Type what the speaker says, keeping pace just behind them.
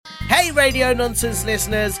Hey Radio Nonsense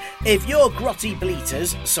listeners, if your grotty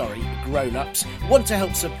bleaters, grown-ups, want to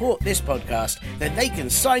help support this podcast, then they can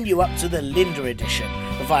sign you up to the Linda Edition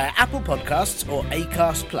via Apple Podcasts or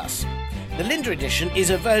Acast Plus. The Linda Edition is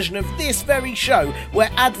a version of this very show where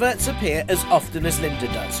adverts appear as often as Linda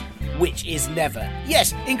does, which is never.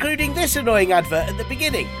 Yes, including this annoying advert at the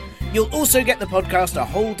beginning. You'll also get the podcast a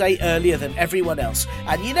whole day earlier than everyone else,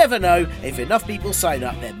 and you never know, if enough people sign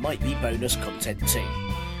up, there might be bonus content too.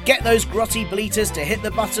 Get those grotty bleaters to hit the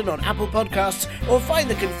button on Apple Podcasts or find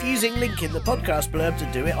the confusing link in the podcast blurb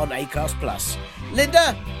to do it on Acast Plus.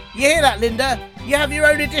 Linda? You hear that, Linda? You have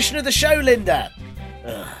your own edition of the show, Linda.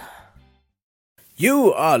 Ugh.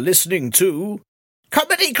 You are listening to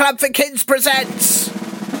Comedy Club for Kids presents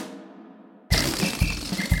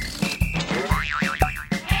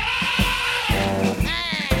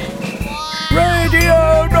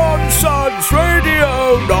Radio Nonsense,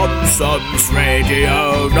 Radio Nonsense,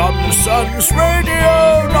 Radio Nonsense,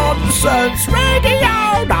 Radio Nonsense,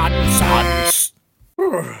 Radio Nonsense.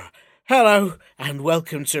 Hello and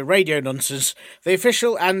welcome to Radio Nonsense, the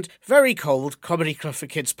official and very cold Comedy Club for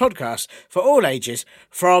Kids podcast for all ages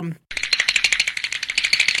from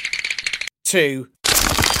to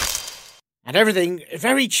and everything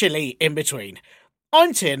very chilly in between.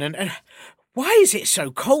 I'm Tin and why is it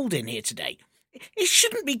so cold in here today? It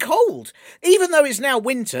shouldn't be cold. Even though it's now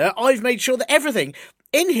winter, I've made sure that everything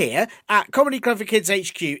in here at Comedy Club for Kids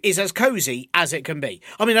HQ is as cosy as it can be.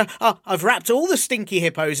 I mean, I've wrapped all the stinky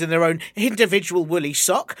hippos in their own individual woolly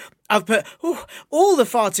sock. I've put all the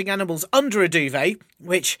farting animals under a duvet,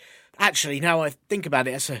 which, actually, now I think about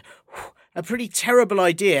it, it's a pretty terrible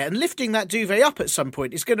idea. And lifting that duvet up at some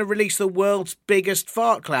point is going to release the world's biggest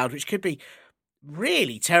fart cloud, which could be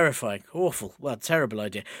really terrifying. Awful. Well, terrible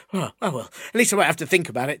idea. Oh, well. At least I won't have to think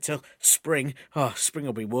about it till spring. Oh, spring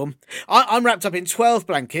will be warm. I'm wrapped up in 12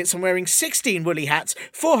 blankets. I'm wearing 16 woolly hats,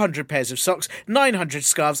 400 pairs of socks, 900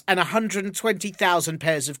 scarves, and 120,000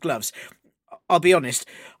 pairs of gloves. I'll be honest,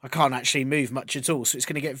 I can't actually move much at all, so it's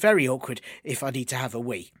going to get very awkward if I need to have a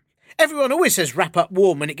wee. Everyone always says wrap up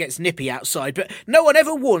warm when it gets nippy outside, but no one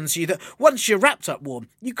ever warns you that once you're wrapped up warm,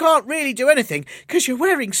 you can't really do anything because you're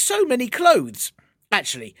wearing so many clothes.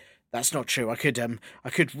 Actually, that's not true. I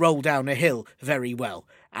could roll down a hill very well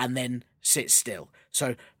and then sit still.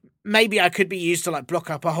 So maybe I could be used to block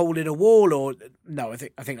up a hole in a wall, or no, I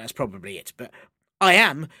think that's probably it. But I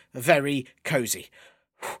am very cosy.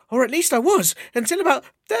 Or at least I was, until about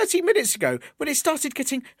 30 minutes ago, when it started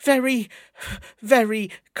getting very,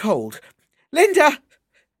 very cold. Linda!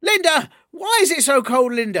 Linda! Why is it so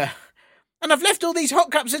cold, Linda? And I've left all these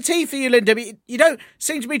hot cups of tea for you, Linda, but you don't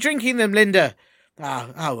seem to be drinking them, Linda.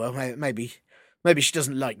 Oh well, maybe she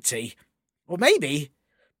doesn't like tea. Or maybe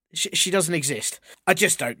she doesn't exist. I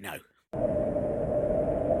just don't know.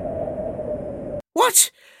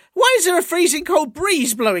 What? Why is there a freezing cold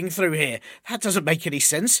breeze blowing through here? That doesn't make any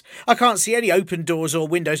sense. I can't see any open doors or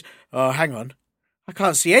windows. Oh, hang on. I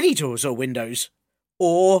can't see any doors or windows.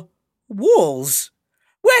 Or walls.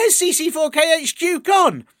 Where has CC4KHQ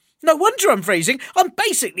gone? No wonder I'm freezing. I'm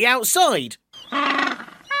basically outside.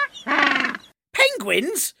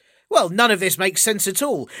 Penguins? Well, none of this makes sense at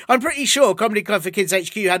all. I'm pretty sure Comedy Club for Kids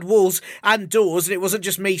HQ had walls and doors, and it wasn't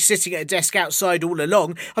just me sitting at a desk outside all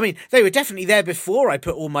along. I mean, they were definitely there before I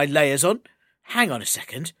put all my layers on. Hang on a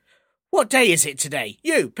second. What day is it today?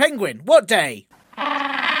 You, Penguin, what day?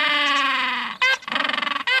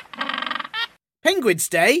 Penguin's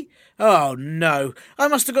Day? Oh no, I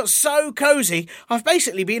must have got so cosy, I've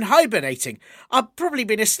basically been hibernating. I've probably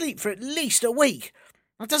been asleep for at least a week.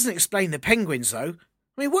 That doesn't explain the penguins, though.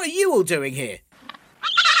 I mean, what are you all doing here?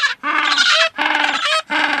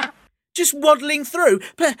 Just waddling through.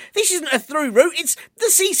 But this isn't a through route, it's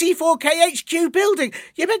the CC4KHQ building.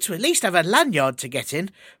 You're meant to at least have a lanyard to get in.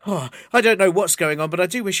 Oh, I don't know what's going on, but I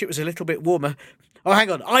do wish it was a little bit warmer. Oh,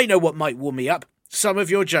 hang on, I know what might warm me up. Some of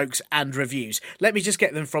your jokes and reviews. Let me just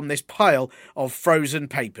get them from this pile of frozen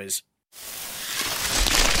papers.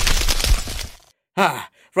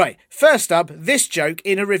 Right, first up, this joke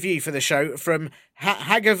in a review for the show from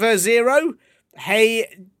Hagaver Zero?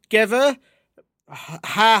 Hey, Gever?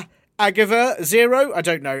 Agava Zero? I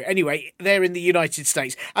don't know. Anyway, they're in the United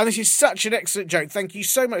States. And this is such an excellent joke. Thank you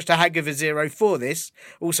so much to Hagava Zero for this.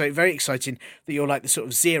 Also, very exciting that you're like the sort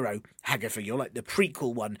of Zero Hagava. You're like the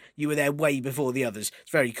prequel one. You were there way before the others.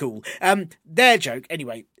 It's very cool. Their joke,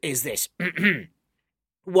 anyway, is this.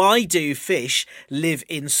 Why do fish live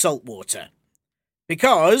in salt water?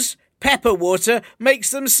 Because pepper water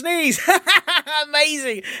makes them sneeze.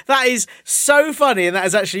 Amazing. That is so funny, and that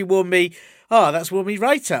has actually warmed me. Oh, that's warmed me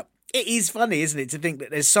right up. It is funny, isn't it, to think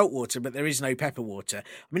that there's salt water, but there is no pepper water.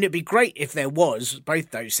 I mean, it'd be great if there was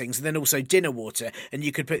both those things, and then also dinner water, and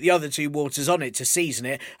you could put the other two waters on it to season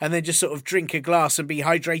it, and then just sort of drink a glass and be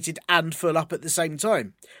hydrated and full up at the same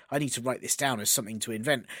time. I need to write this down as something to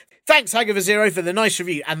invent. Thanks, Hangover Zero, for the nice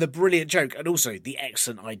review and the brilliant joke, and also the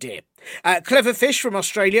excellent idea. Clever Fish from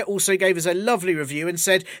Australia also gave us a lovely review and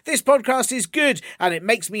said, "This podcast is good, and it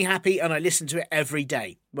makes me happy, and I listen to it every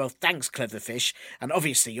day." Well, thanks, Clever Fish. And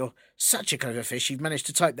obviously, you're such a clever fish, you've managed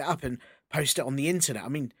to type that up and post it on the internet. I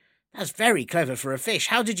mean, that's very clever for a fish.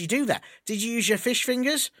 How did you do that? Did you use your fish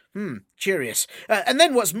fingers? Curious. And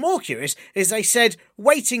then what's more curious is they said,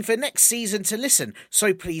 "Waiting for next season to listen,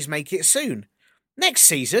 so please make it soon." Next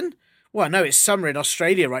season? Well, I know it's summer in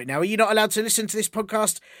Australia right now. Are you not allowed to listen to this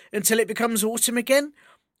podcast until it becomes autumn again?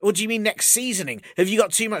 Or do you mean next seasoning? Have you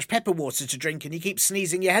got too much pepper water to drink and you keep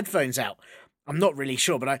sneezing your headphones out? I'm not really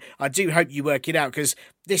sure, but I do hope you work it out, because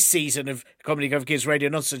this season of Comedy Club for Kids Radio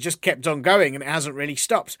Nonsense just kept on going and it hasn't really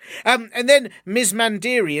stopped. And then Ms.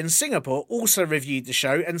 Mandiri in Singapore also reviewed the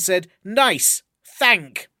show and said, "Nice,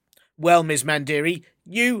 thank." Well, Ms. Mandiri,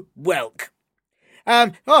 you welk.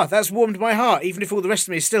 That's warmed my heart, even if all the rest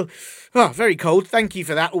of me is still very cold. Thank you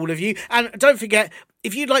for that, all of you. And don't forget,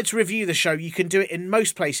 if you'd like to review the show, you can do it in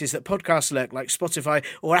most places that podcasts lurk, like Spotify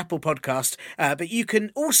or Apple Podcast. But you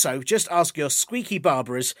can also just ask your squeaky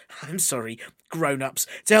Barbaras, grown-ups,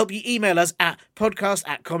 to help you email us at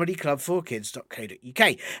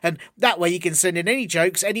podcast@comedyclub4kids.co.uk. And that way you can send in any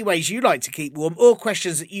jokes, any ways you like to keep warm, or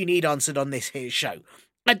questions that you need answered on this here show.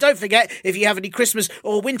 And don't forget, if you have any Christmas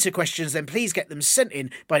or winter questions, then please get them sent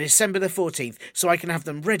in by December the 14th so I can have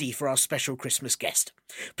them ready for our special Christmas guest.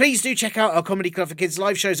 Please do check out our Comedy Club for Kids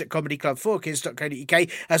live shows at comedyclub4kids.co.uk,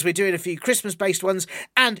 as we're doing a few Christmas-based ones,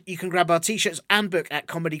 and you can grab our t-shirts and book at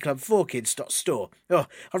comedyclub4kids.store. I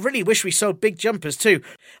really wish we sold big jumpers too.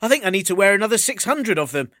 I think I need to wear another 600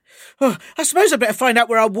 of them. I suppose I better find out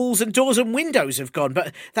where our walls and doors and windows have gone,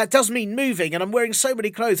 but that does mean moving, and I'm wearing so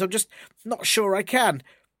many clothes I'm just not sure I can.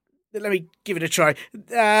 Let me give it a try.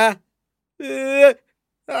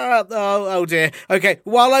 Oh dear. Okay,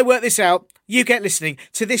 while I work this out, you get listening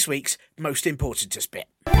to this week's Most Importantest Bit.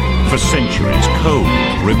 For centuries, code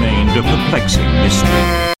remained a perplexing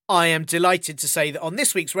mystery. I am delighted to say that on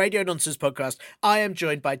this week's Radio Nonsense podcast, I am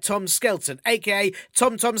joined by Tom Skelton, a.k.a.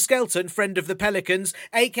 Tom Skelton, friend of the Pelicans,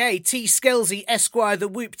 a.k.a. T. Skelsey, Esquire the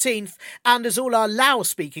Whoop-teenth, and as all our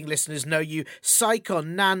Lao-speaking listeners know you, Saikon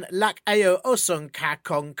Nan Lak Ayo Osung Ka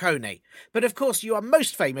Kong Kone. But of course, you are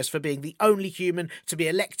most famous for being the only human to be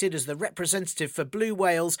elected as the representative for Blue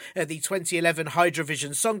Wales at the 2011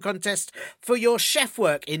 Hydrovision Song Contest, for your chef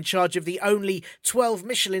work in charge of the only 12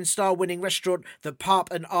 Michelin star-winning restaurant, the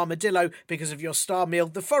Parp and Armadillo, because of your star meal,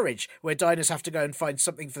 The Forage, where diners have to go and find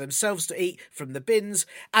something for themselves to eat from the bins,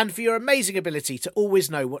 and for your amazing ability to always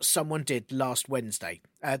know what someone did last Wednesday.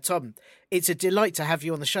 Tom, it's a delight to have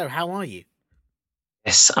you on the show. How are you?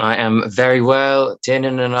 Yes, I am very well,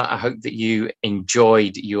 Tiernan, and I hope that you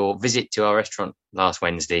enjoyed your visit to our restaurant last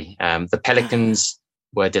Wednesday. The Pelicans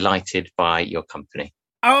were delighted by your company.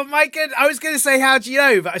 Oh my goodness! I was going to say, how do you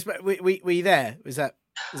know? But were you there? Was that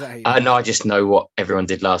how you no, I just know what everyone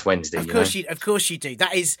did last Wednesday. Of course you do.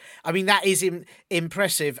 That is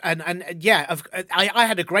impressive. And yeah, I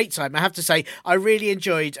had a great time. I have to say, I really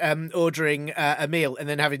enjoyed ordering a meal and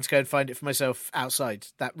then having to go and find it for myself outside.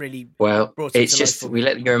 That really brought it it's to just life. We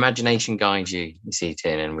let your imagination guide you. You see,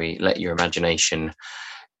 Tin, and we let your imagination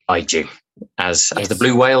guide you, as the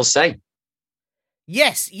Blue Whales say.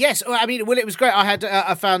 Yes. I mean, well, it was great.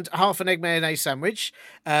 I found half an egg mayonnaise sandwich.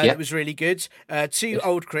 That was really good. Two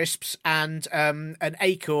old crisps and an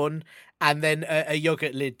acorn, and then a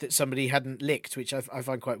yogurt lid that somebody hadn't licked, which I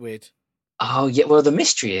find quite weird. Oh yeah. Well, the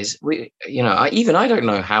mystery is, I don't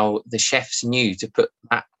know how the chefs knew to put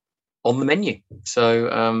that on the menu.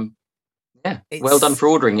 So well done for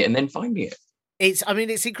ordering it and then finding it. It's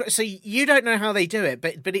incredible. So you don't know how they do it,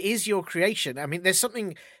 but it is your creation. I mean, there's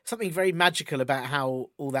something very magical about how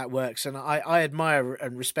all that works, and I admire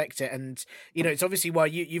and respect it. And it's obviously why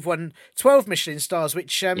you've won 12 Michelin stars,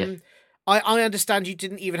 which I understand you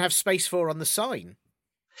didn't even have space for on the sign.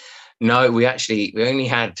 No, we only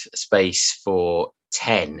had space for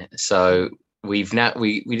 10. So we decided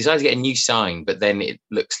to get a new sign, but then it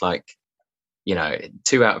looks like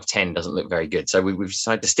 2 out of 10 doesn't look very good. So we've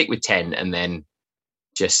decided to stick with 10 and then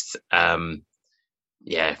just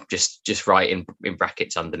write in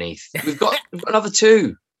brackets underneath. We've got another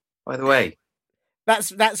 2, by the way.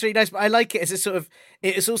 That's really nice, but I like it as a sort of.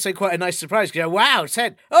 It's also quite a nice surprise. Wow,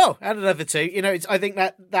 10. Oh, and another 2. I think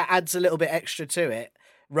that adds a little bit extra to it.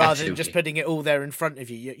 rather than just Absolutely. putting it all there in front of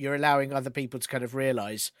you. You're allowing other people to kind of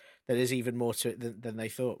realise that there's even more to it than they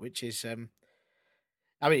thought, which is,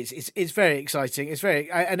 I mean, it's very exciting. It's very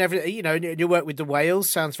and every your work with the whales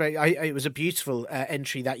sounds very. It was a beautiful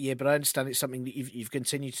entry that year, but I understand it's something that you've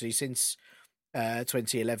continued to do since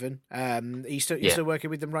 2011. You Yeah, still working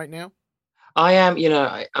with them right now? I am.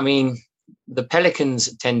 I mean, the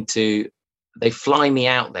pelicans they fly me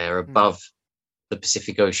out there Hmm. above the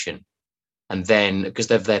Pacific Ocean, and then because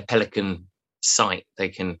they're their pelican sight, they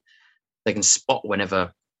can spot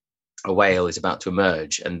whenever a whale is about to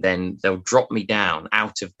emerge, and then they'll drop me down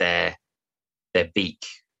out of their beak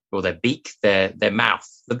or their mouth,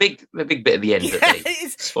 the big bit at the end that Yeah, they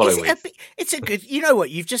swallow with. it's a good. You know what?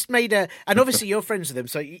 You've just made and obviously you're friends with them,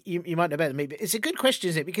 so you might know better than me. But it's a good question,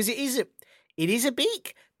 isn't it? Because it is a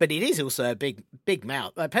beak, but it is also a big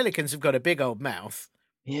mouth. Like pelicans have got a big old mouth.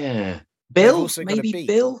 Yeah, They've Bill, also got a maybe beak.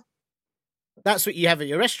 Bill. That's what you have at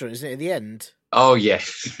your restaurant, isn't it? At the end. Oh yeah,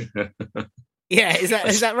 Yeah, is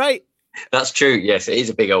that right? that's true. Yes, it is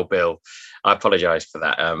a big old bill. I apologise for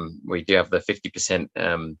that. We do have the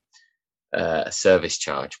 50% service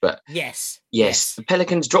charge, but Yes, yes, yes. the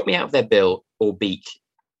pelicans drop me out of their bill or beak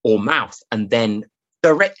or mouth, and then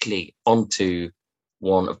directly onto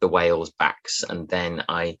one of the whales' backs, and then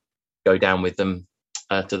I go down with them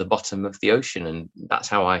to the bottom of the ocean, and that's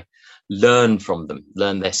how I learn from them,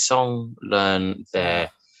 learn their song, learn Ah,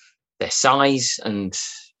 their size, and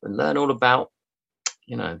learn all about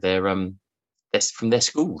their from their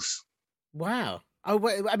schools. wow. Oh,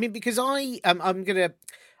 well, I mean, because I'm gonna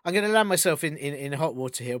land myself in hot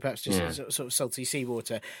water here, or perhaps just Yeah. sort of salty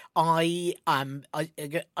seawater. I'm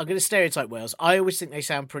gonna stereotype whales. I always think they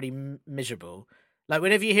sound pretty miserable. Like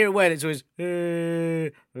whenever you hear a whale, it's always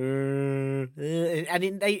I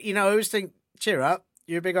always think, cheer up,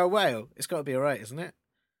 you're a big old whale. It's got to be all right, isn't it?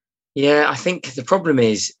 Yeah, I think the problem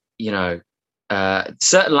is,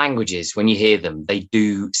 certain languages, when you hear them, they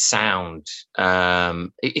do sound,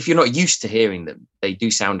 if you're not used to hearing them, they do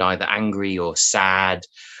sound either angry or sad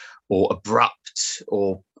or abrupt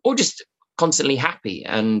or just constantly happy.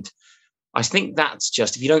 And I think that's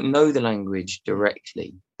just, if you don't know the language Hmm.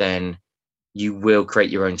 directly, then you will create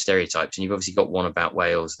your own stereotypes. And you've obviously got one about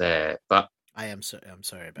Wales there. But I'm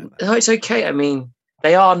sorry about that. no, it's okay. I mean,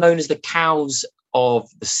 they are known as the cows of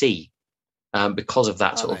the sea because of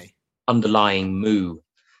that Are sort of they? underlying moo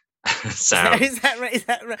sound. Is that right? Is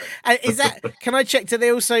that right? Is that? Can I check? Do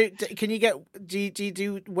they also? Can you get? Do you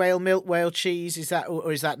do whale milk, whale cheese? Is that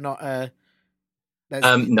or is that not? That's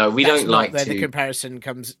No, we that's don't not like where the to. comparison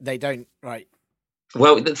comes. They don't. Right.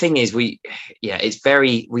 Well, the thing is, it's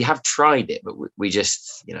very. We have tried it, but we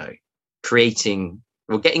just, creating.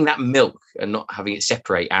 Well, getting that milk and not having it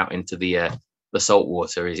separate out into the salt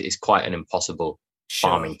water is quite an impossible Sure.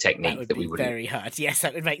 farming That technique would that we be wouldn't. very hard. Yes,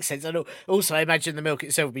 that would make sense. And also, I imagine the milk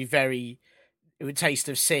itself would be very. It would taste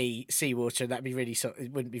of seawater. That'd be really.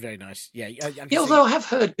 It wouldn't be very nice. Yeah, I can Yeah, see. although I have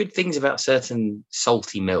heard good things about certain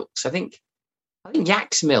salty milks. I think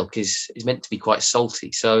yak's milk is meant to be quite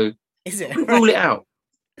salty, so Is I it wouldn't rule it right? out.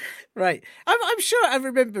 Right. I'm sure I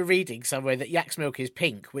remember reading somewhere that yak's milk is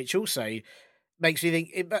pink, which also makes me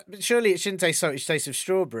think. But surely it shouldn't taste salty. It tastes of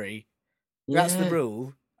strawberry. That's the Yeah,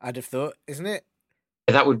 rule, I'd have thought, isn't it?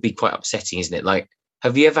 that would be quite upsetting, isn't it? Like,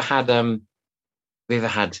 have you ever had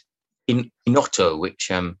Inotto,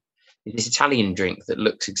 which is this Italian drink that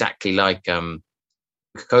looks exactly like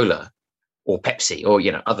Coca-Cola or Pepsi, or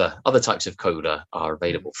other types of cola are Mm.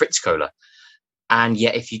 available, Fritz Cola, and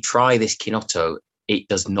yet if you try this Kinotto, it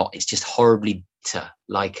does not. It's just horribly bitter,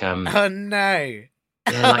 like Oh no!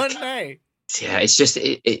 yeah, Oh like no! yeah, it's just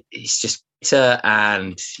bitter,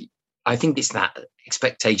 and I think it's that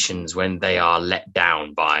expectations when they are let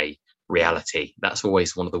down by reality. That's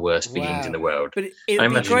always one of the worst feelings in Wow. the world. But it I would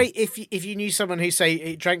be imagine great if you knew someone who say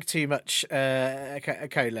it drank too much a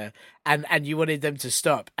cola and you wanted them to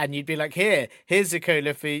stop and you'd be like, here's a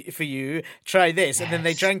cola for you. Try this, and then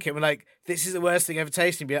they yes, drank it. And were like, this is the worst thing I've ever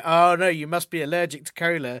tasted. And be like, oh no, you must be allergic to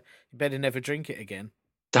cola. You better never drink it again.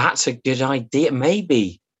 that's a good idea.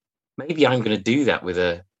 Maybe I'm going to do that with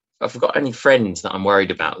a. If I've got any friends that I'm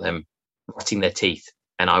worried about them rotting their teeth,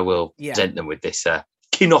 and I will Yeah, present them with this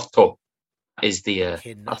Kinotto is the other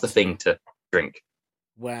Hinata. thing to drink.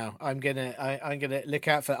 Wow, I'm gonna look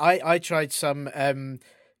out for. I tried some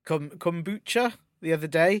kombucha the other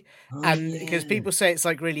day, Oh and because yeah, people say it's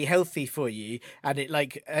like really healthy for you, and it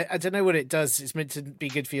like I don't know what it does. It's meant to be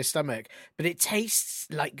good for your stomach, but it tastes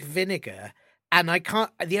like vinegar, and I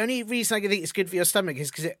can't. The only reason I can think it's good for your stomach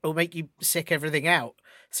is because it will make you sick everything out,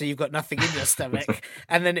 so you've got nothing in your stomach,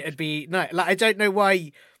 and then it'd be nice. Like I don't know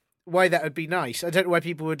why that would be nice. I don't know why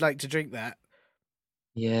people would like to drink that.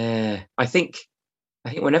 Yeah, I think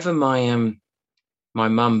whenever my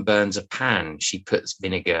mum burns a pan, she puts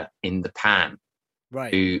vinegar in the pan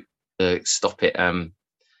Right. to stop it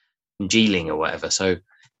congealing or whatever. So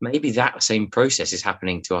maybe that same process is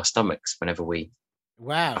happening to our stomachs whenever we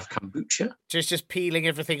Wow. have kombucha. Just peeling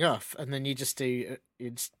everything off, and then you just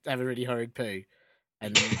have a really horrid poo,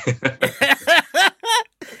 and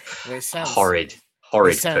well, Horrid, it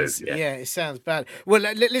horrid poo. sounds Yeah. yeah, it sounds bad. Well,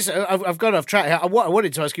 listen, I've gone off track here. What I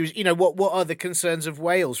wanted to ask you is, what are the concerns of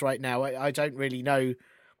Wales right now? I don't really know.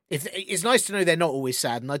 If it's nice to know they're not always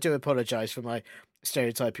sad, and I do apologise for my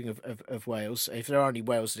stereotyping of Wales. If there are any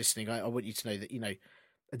Wales listening, I want you to know that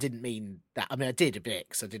I didn't mean that. I mean, I did a bit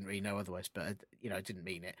because I didn't really know otherwise, but I didn't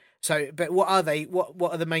mean it. So, but what are they?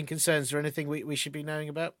 What are the main concerns, or anything we should be knowing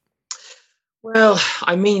about? Well,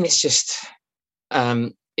 I mean, it's just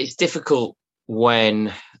it's difficult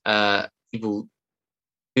when people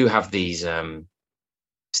do have these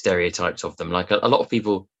stereotypes of them. Like a lot of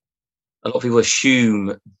people,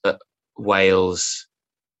 assume that whales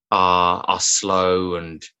are slow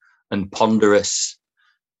and ponderous,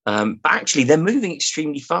 but actually they're moving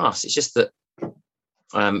extremely fast. It's just that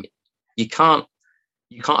um, you can't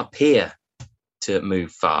appear to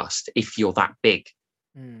move fast if you're that big,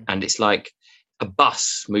 Mm. and it's like a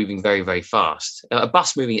bus moving very, very fast. A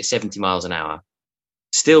bus moving at 70 miles an hour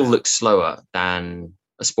still Wow. looks slower than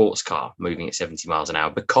a sports car moving at 70 miles an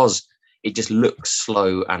hour because it just looks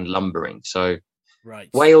slow and lumbering. So Right.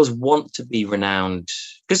 whales want to be renowned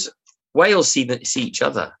because whales see each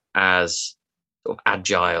other as sort of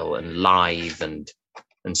agile and lithe and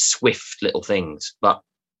swift little things, but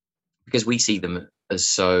because we see them as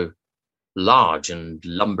so large and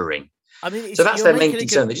lumbering. I mean, So that's you're their main making a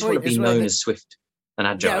concern. good They just want to point be as well. known as swift and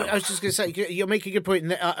Yeah, agile. I was just going to say, you're making a good point.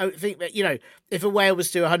 And I think that, if a whale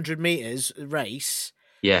was to do 100 meters race,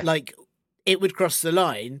 Yeah. like, it would cross the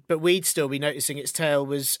line, but we'd still be noticing its tail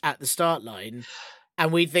was at the start line,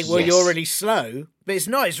 and we'd think, well, you're Yes. really slow, but it's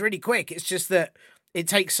not. It's really quick. It's just that it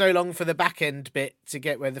takes so long for the back end bit to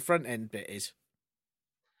get where the front end bit is.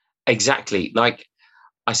 Exactly. Like,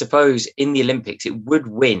 I suppose in the Olympics it would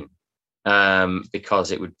win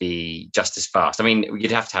because it would be just as fast. I mean,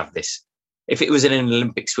 you'd have to have this. If it was in an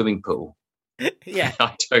Olympic swimming pool, Yeah.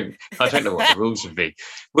 I don't know what the rules would be.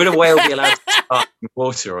 Would a whale be allowed to start in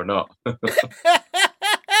water or not?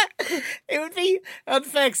 It would be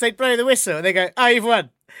unfair because they'd blow the whistle and they go, "Oh, you've won."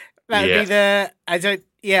 That would be the. I don't.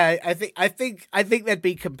 Yeah, I think there'd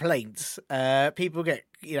be complaints. People get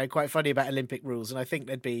quite funny about Olympic rules, and I think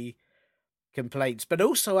there'd be complaints. But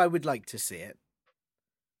also, I would like to see it.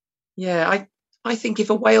 Yeah, I think if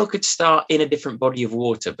a whale could start in a different body of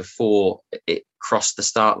water before it crossed the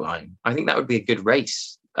start line, I think that would be a good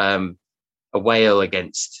race. A whale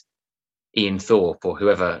against Ian Thorpe or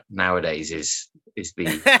whoever nowadays is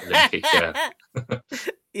the Olympic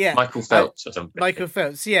Yeah, Michael Phelps or something. Michael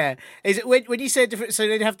Phelps. Yeah, is it when you say different? So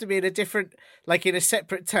they'd have to be in a different, like in a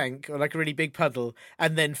separate tank or like a really big puddle,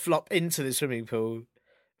 and then flop into the swimming pool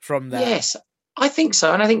from that. Yes, I think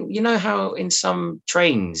so. And I think how in some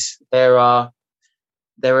trains there are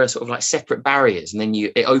sort of like separate barriers, and then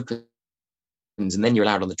it opens, and then you're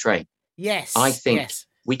allowed on the train. Yes, I think yes.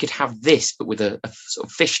 we could have this, but with a sort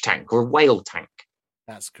of fish tank or a whale tank.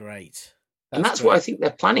 That's great. And that's what I think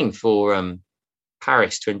they're planning for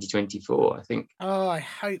Paris 2024. I think. Oh, I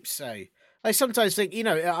hope so. I sometimes think,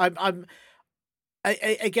 again,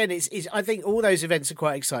 it's I think all those events are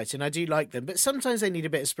quite exciting. I do like them, but sometimes they need a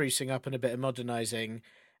bit of sprucing up and a bit of modernising.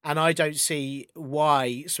 And I don't see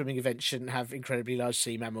why swimming events shouldn't have incredibly large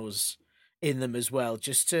sea mammals in them as well,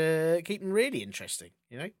 just to keep them really interesting.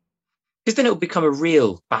 Because then it will become a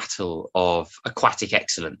real battle of aquatic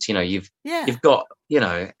excellence. You've got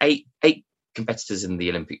eight competitors in the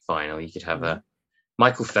Olympic final. You could have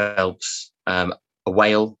Michael Phelps, a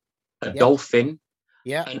whale, a dolphin,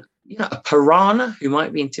 and a piranha who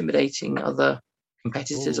might be intimidating other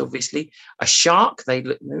competitors. Ooh. Obviously, a shark. They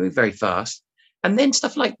move very fast, and then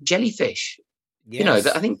stuff like jellyfish. Yes.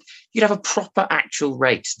 I think you'd have a proper actual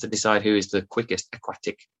race to decide who is the quickest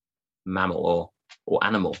aquatic mammal or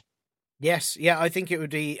animal. Yes, yeah, I think it would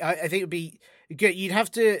be. I think it would be good. You'd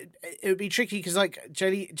have to. It would be tricky because, like,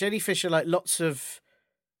 jellyfish are like lots of.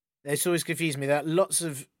 It's always confused me that lots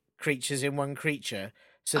of creatures in one creature.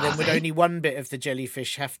 So then, would only one bit of the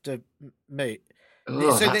jellyfish have to move?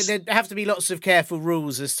 Oh, so there'd have to be lots of careful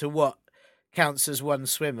rules as to what counts as one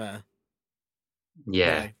swimmer.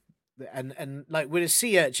 Yeah, and like, would a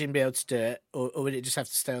sea urchin be able to do it, or would it just have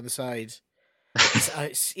to stay on the side?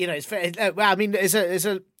 It's very, well, I mean, it's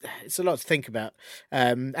a lot to think about,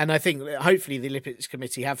 and I think hopefully the Olympics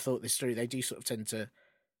Committee have thought this through. They do sort of tend to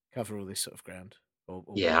cover all this sort of ground,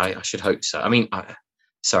 or Yeah, water. I should hope so. I mean, I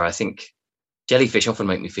think jellyfish often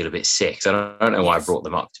make me feel a bit sick. So I don't know why I Yes. brought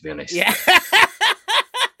them up, to be honest. Yeah.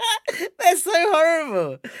 They're so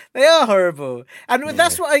horrible. They are horrible. And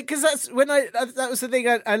that's what because that's when that was the thing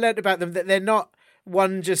I learned about them, that they're not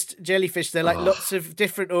one just jellyfish. They're like lots of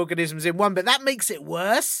different organisms in one, but that makes it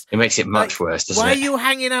worse. It makes it much worse, doesn't why it? are you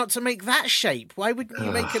hanging out to make that shape? Why wouldn't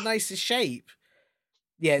you make a nicer shape?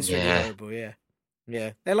 Yeah, it's really horrible. Yeah.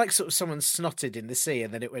 Yeah. They're like sort of someone snotted in the sea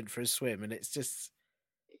and then it went for a swim, and it's just.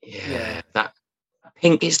 Yeah. That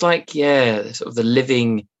pink, it's like, sort of the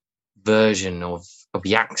living version of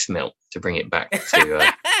yak's milk, to bring it back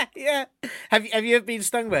to. Yeah. Have you ever been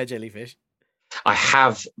stung by a jellyfish? I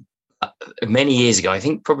have many years ago. I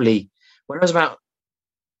think probably when I was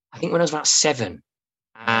about 7,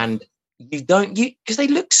 and because they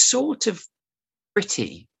look sort of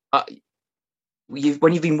pretty.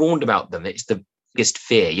 When you've been warned about them, it's the biggest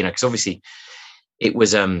fear, because obviously it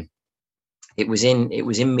was in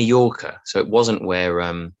Mallorca, so it wasn't where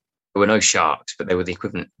there were no sharks, but they were the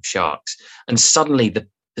equivalent of sharks. And suddenly the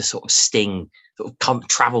sort of sting sort of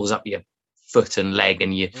travels up your foot and leg,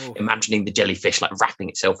 and you're imagining the jellyfish like wrapping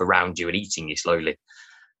itself around you and eating you slowly.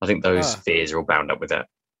 I think those fears are all bound up with that.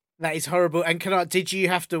 That is horrible. And did you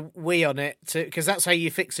have to wee on it? Because that's how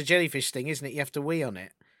you fix a jellyfish sting, isn't it? You have to wee on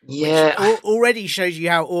it. Yeah. Which already shows you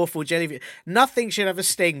how awful jellyfish. Nothing should have a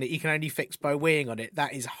sting that you can only fix by weeing on it.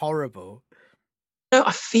 That is horrible. No,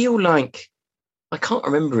 I feel like I can't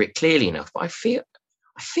remember it clearly enough, but I feel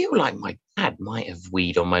like my dad might have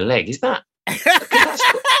weed on my leg. Is that?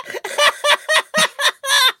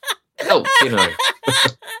 Help,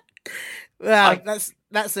 Well,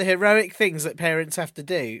 that's the heroic things that parents have to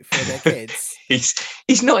do for their kids.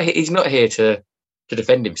 he's not here to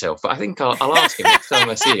defend himself, but I think I'll ask him next time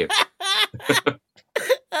I see him.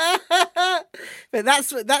 But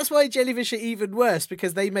that's why jellyfish are even worse,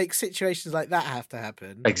 because they make situations like that have to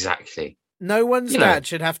happen. Exactly. No one's dad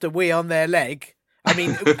should have to wee on their leg. I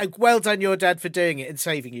mean, well done your dad for doing it and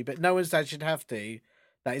saving you, but no one's dad should have to.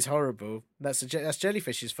 That is horrible. That's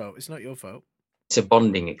jellyfish's fault. It's not your fault. It's a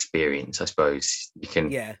bonding experience, I suppose. You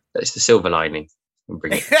can. Yeah. That's the silver lining. And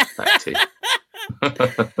bring it back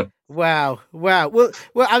to. Wow. Well.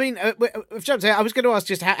 I mean, I've jumped ahead. I was going to ask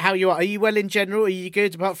just how you are. Are you well in general? Are you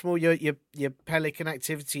good apart from all your pelican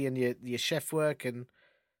activity and your chef work and?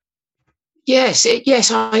 Yes,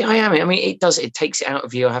 I am. I mean, it does. It takes it out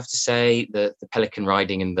of you. I have to say, the pelican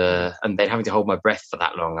riding and then having to hold my breath for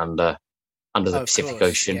that long under the Pacific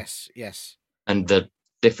Ocean. Yes. And the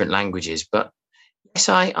different languages, but yes,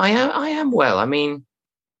 I am well. I mean,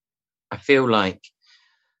 I feel like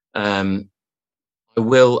I'll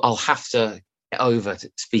have to get over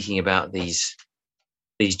to speaking about these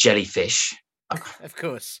jellyfish. Of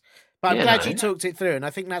course, but I'm glad you talked it through, and I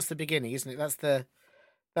think that's the beginning, isn't it? That's that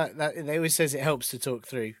they always says it helps to talk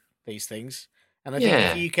through these things, and I think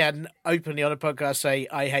if you can openly on a podcast say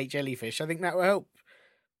I hate jellyfish, I think that will help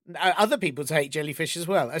other people to hate jellyfish as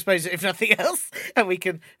well. I suppose if nothing else, and we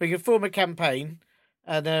can form a campaign,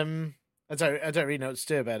 and I don't really know what to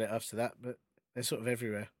do about it after that, but they're sort of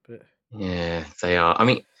everywhere. But yeah, they are. I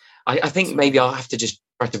mean, I think maybe I'll have to just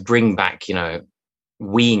try to bring back,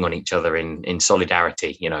 weeing on each other in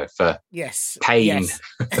solidarity, for pain,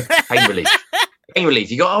 pain relief. Pain relief.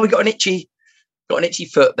 We got an itchy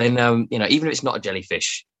foot. Then even if it's not a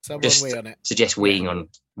jellyfish, someone just wee on it. Suggest weeing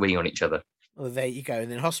on each other. Well, there you go.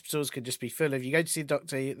 And then hospitals could just be full of, you go to see a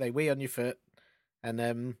doctor, they wee on your foot, and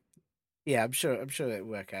I'm sure it'll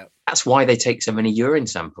work out. That's why they take so many urine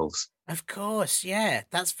samples. Of course, yeah,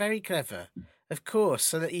 that's very clever. Of course,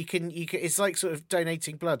 so that you can. It's like sort of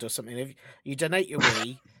donating blood or something. If you donate your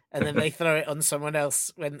wee, and then they throw it on someone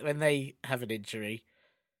else when they have an injury.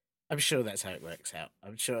 I'm sure that's how it works out.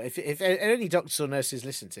 I'm sure if any doctors or nurses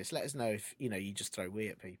listen to this, let us know if you just throw wee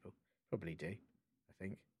at people. Probably do, I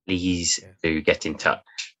think. Please do get in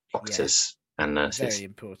touch, doctors and nurses. Very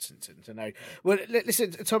important to know. Well,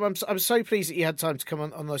 listen, Tom, I'm so pleased that you had time to come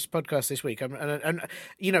on this podcast this week. And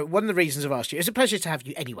one of the reasons I've asked you, it's a pleasure to have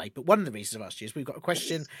you anyway, but one of the reasons I've asked you is we've got a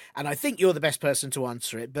question, and I think you're the best person to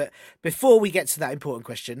answer it. But before we get to that important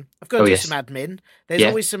question, I've got to do some admin. There's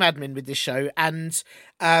always some admin with this show, and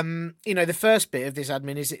the first bit of this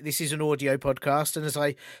admin is this is an audio podcast, and as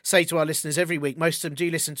I say to our listeners every week, most of them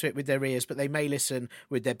do listen to it with their ears, but they may listen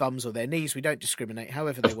with their bums or their knees. We don't discriminate,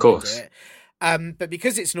 however they want to do it. But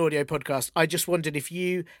because it's an audio podcast, I just wondered if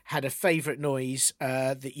you had a favourite noise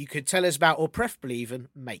that you could tell us about, or preferably even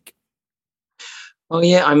make. Oh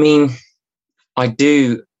yeah, I mean, I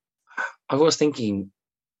do. I was thinking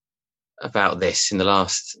about this in the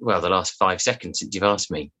last 5 seconds since you've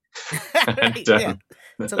asked me. It's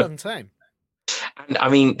a long time. And I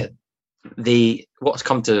mean, what's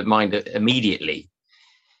come to mind immediately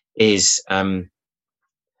is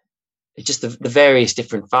just the various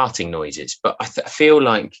different farting noises. But I feel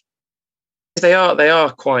like they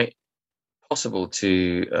are quite possible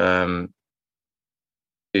to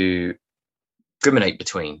discriminate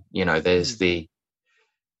between. You know, there's the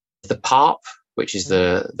parp, which is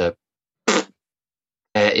the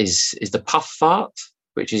is the puff fart,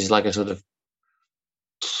 which is like a sort of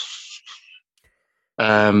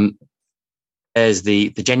there's the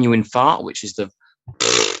genuine fart, which is the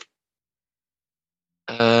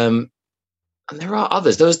and there are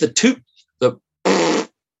others. There's the toot, the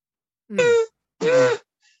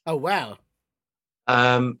oh wow.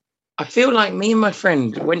 I feel like me and my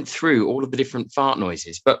friend went through all of the different fart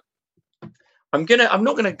noises, but I'm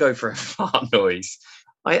not gonna go for a fart noise.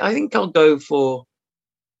 I think I'll go for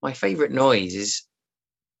my favorite noise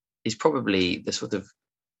is probably the sort of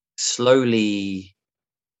slowly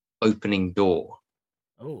opening door.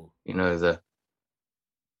 Oh, you know, the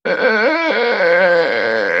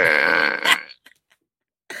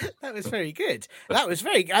that was very good. That was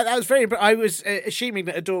very. I was assuming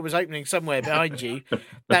that a door was opening somewhere behind you.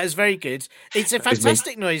 That is very good. It's a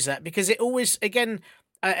fantastic noise, that, because it always, again,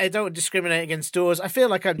 I don't discriminate against doors. I feel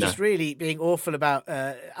like I'm just really being awful about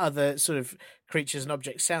other sort of creatures and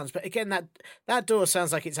object sounds. But again, that door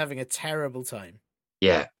sounds like it's having a terrible time.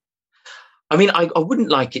 Yeah. I mean, I wouldn't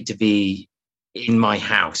like it to be in my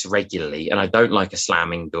house regularly, and I don't like a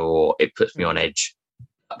slamming door. It puts me on edge.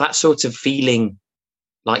 That sort of feeling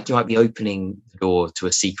like you might be opening the door to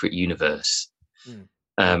a secret universe.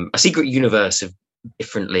 A secret universe of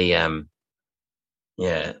differently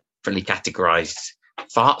categorized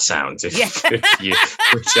fart sounds. Which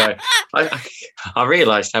I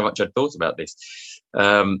realised how much I'd thought about this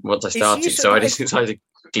once I started. So I decided to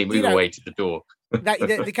quickly move away to the door. The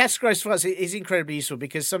categorised farts is incredibly useful,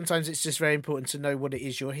 because sometimes it's just very important to know what it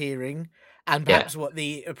is you're hearing, and perhaps what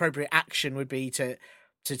the appropriate action would be to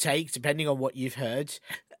take, depending on what you've heard.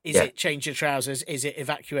 Is it change your trousers? Is it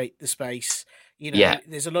evacuate the space? You know,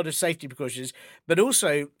 there's a lot of safety precautions. But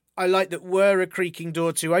also, I like that were a creaking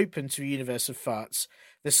door to open to a universe of farts,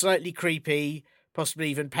 the slightly creepy, possibly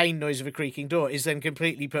even pain noise of a creaking door is then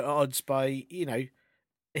completely put at odds by,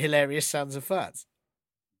 hilarious sounds of farts.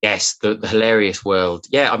 Yes, the hilarious world.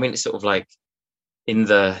 Yeah, I mean, it's sort of like in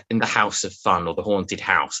the house of fun, or the haunted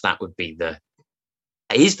house. That would be it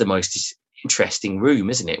is the most interesting room,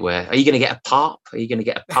 isn't it? Where are you going to get a parp? Are you going to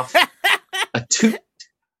get a puff, a toot,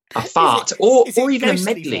 a fart, or even a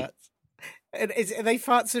medley? Are they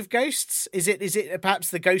farts of ghosts? Is it perhaps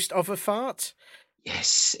the ghost of a fart?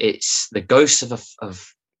 Yes, it's the ghosts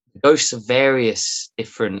of various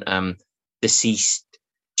different deceased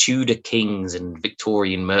Tudor kings and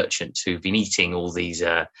Victorian merchants who've been eating all these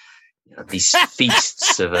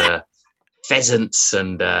feasts of pheasants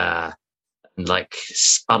and like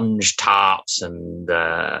sponge tarts and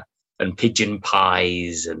pigeon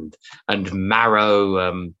pies and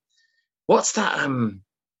marrow. What's that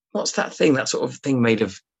thing? That sort of thing made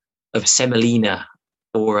of semolina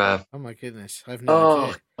or oh my goodness, I've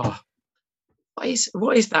no idea.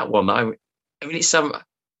 What is that one? I mean, it's some. I'm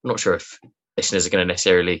not sure if listeners are going to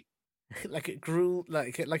necessarily like a gruel,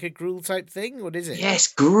 like a gruel type thing. What is it? Yes,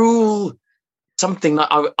 gruel. Something like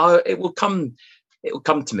it will come. It will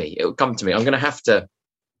come to me. It will come to me. I'm going to have to.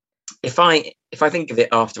 If I think of it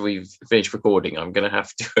after we've finished recording, I'm going to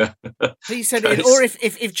have to. Please send it in. Or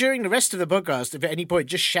if during the rest of the podcast, if at any point,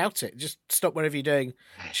 just shout it. Just stop whatever you're doing.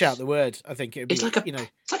 Yes. Shout the word. I think it'd be. It's like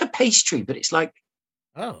it's like a pastry, but it's like.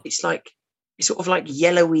 Oh. It's sort of like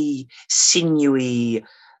yellowy, sinewy,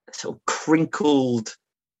 sort of crinkled,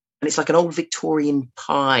 and it's like an old Victorian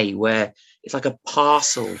pie where it's like a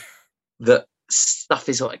parcel that stuff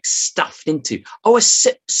is like stuffed into. Oh, a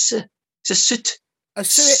suet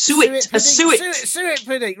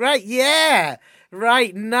pudding. Right, yeah,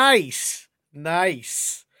 right, nice.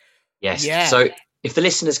 Yes. Yeah. So if the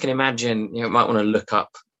listeners can imagine, you might want to look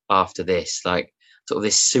up after this, like sort of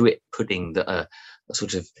this suet pudding that a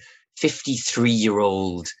sort of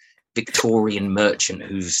 53-year-old Victorian merchant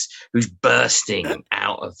who's bursting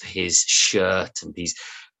out of his shirt, and he's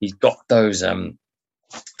got those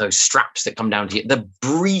straps that come down to the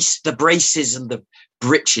braces and the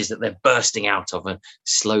breeches that they're bursting out of, and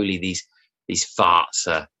slowly these farts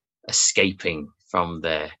are escaping from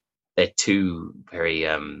their two very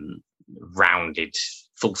rounded,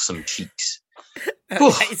 fulsome cheeks.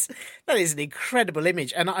 That is an incredible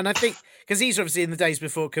image, and I think because these are obviously in the days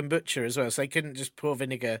before kombucha as well, so they couldn't just pour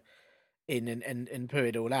vinegar in and poo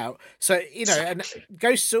it all out. So Exactly. And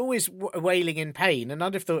ghosts are always wailing in pain, and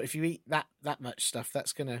I'd have thought if you eat that much stuff,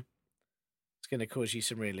 that's gonna going to cause you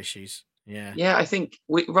some real issues. Yeah. Yeah, I think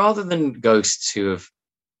rather than ghosts who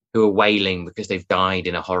are wailing because they've died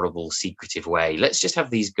in a horrible, secretive way, let's just have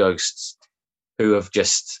these ghosts who have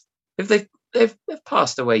just if they've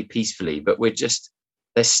passed away peacefully, but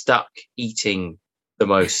they're stuck eating the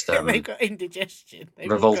most They've got indigestion. They've all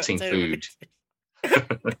got revolting terrible food.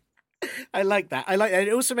 I like that. I like that.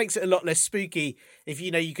 It also makes it a lot less spooky if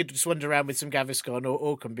you could just wander around with some Gaviscon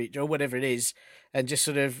or kombucha or whatever it is, and just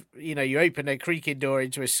sort of you open a creaking door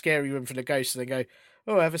into a scary room full of ghosts, and they go,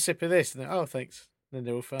 "Oh, have a sip of this," and oh, thanks. Then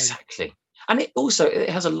they're all fine. Exactly, and it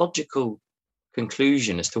has a logical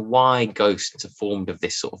conclusion as to why ghosts are formed of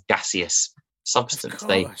this sort of gaseous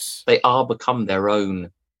substance. They are become their own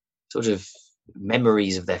sort of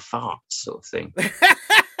memories of their farts, sort of thing.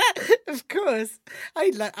 Of course,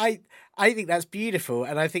 I think that's beautiful,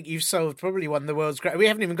 and I think you've solved probably one of the world's great. We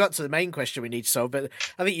haven't even got to the main question we need to solve, but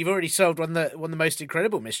I think you've already solved one of the most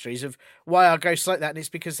incredible mysteries of why are ghosts like that, and it's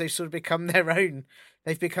because they've sort of become their own.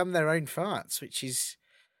 They've become their own farts, which is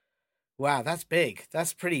wow. That's big.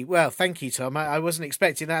 That's pretty well. Thank you, Tom. I wasn't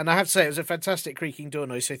expecting that, and I have to say it was a fantastic creaking door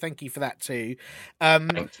noise. So thank you for that too.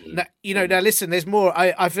 Thank you. Now listen. There's more.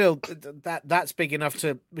 I feel that's big enough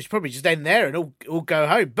to. We should probably just end there and all go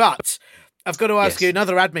home. But I've got to ask you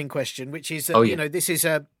another admin question, which is this is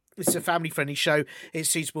a family friendly show. It's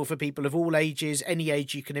suitable for people of all ages, any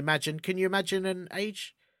age you can imagine. Can you imagine an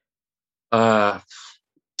age?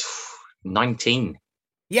 19.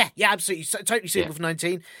 Yeah, absolutely. Totally suitable for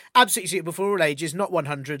 19. Absolutely suitable for all ages, not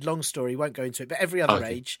 100. Long story, won't go into it, but every other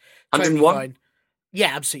age. Totally 101? fine.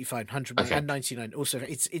 Yeah, absolutely fine. 100 Okay. and 99. Also,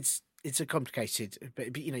 it's a complicated,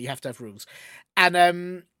 but you have to have rules.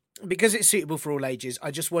 And because it's suitable for all ages,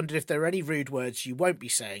 I just wondered if there are any rude words you won't be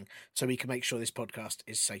saying so we can make sure this podcast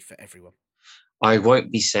is safe for everyone. I won't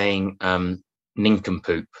be saying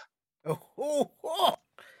nincompoop.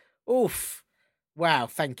 Oof. Wow,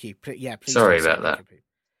 thank you. Yeah, please. Sorry about that.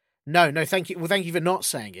 No, thank you. Well, thank you for not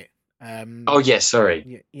saying it.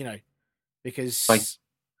 Sorry. Because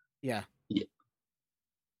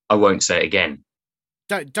I won't say it again.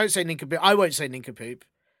 Don't say nincompoop. I won't say nincompoop.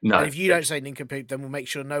 No. And if you don't say nincompoop, then we'll make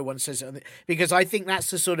sure no one says it. Because I think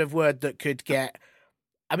that's the sort of word that could get,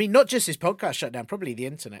 not just this podcast shut down, probably the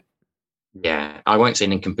internet. Yeah, I won't say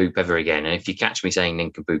nincompoop ever again. And if you catch me saying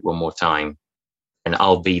nincompoop one more time, and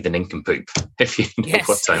I'll be the nincompoop. If you know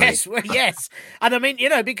what I mean. Yes. And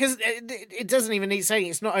because it doesn't even need saying.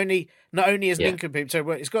 It's not only as nincompoop. So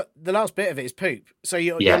it's got the last bit of it is poop. So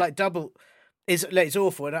you're like double. It's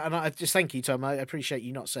awful. And I just thank you, Tom. I appreciate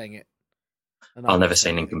you not saying it. And I'll never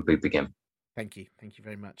say nincompoop again. Thank you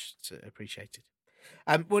very much. It's appreciated.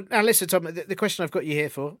 Well, now listen, Tom. The question I've got you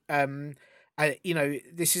here for.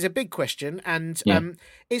 This is a big question, and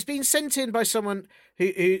it's been sent in by someone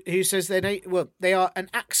who says they are an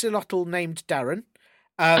axolotl named Darren.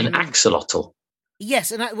 An axolotl.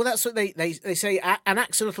 Yes, and that's what they say. An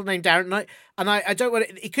axolotl named Darren, and I don't want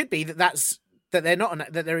it could be that they're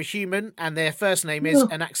not that they're a human and their first name is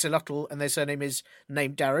an axolotl and their surname is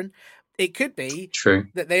named Darren. It could be true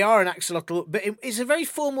that they are an axolotl, but it's a very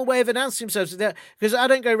formal way of announcing themselves. Because I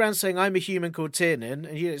don't go around saying I'm a human called Tiernan,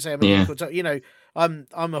 and you don't say I'm a human called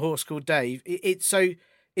I'm a horse called Dave. It's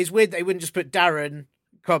weird they wouldn't just put Darren,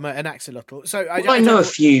 an axolotl. So I know a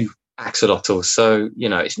few axolotls, so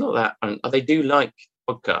it's not that. They do like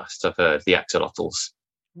podcasts. I've heard the axolotls.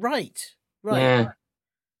 Right. Yeah.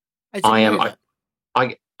 I am.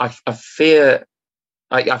 I fear.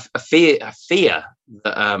 I fear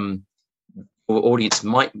that our audience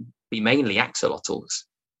might be mainly axolotls.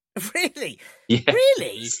 Really? Yeah.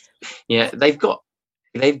 Really? Yeah, they've got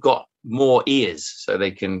more ears, so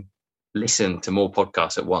they can listen to more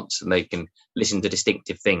podcasts at once, and they can listen to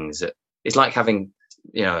distinctive things. It's like having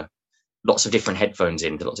lots of different headphones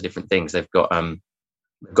into lots of different things. They've got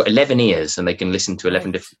 11 ears, and they can listen to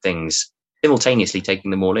 11 different things simultaneously,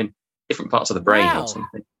 taking them all in different parts of the brain or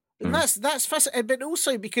something. And that's fascinating, but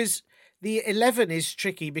also because the 11 is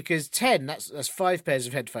tricky because 10 that's 5 pairs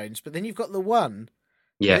of headphones, but then you've got the one.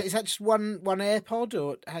 Yeah, is that just one AirPod,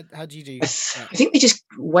 or how do you do? I think they just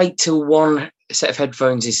wait till one set of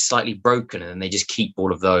headphones is slightly broken, and then they just keep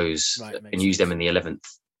all of those and use them in the 11th.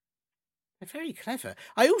 They're very clever.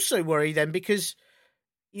 I also worry then because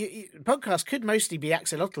podcasts could mostly be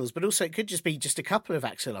axolotls, but also it could just be just a couple of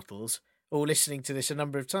axolotls all listening to this a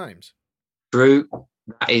number of times. True.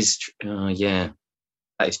 That is, that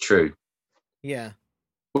is true. Yeah.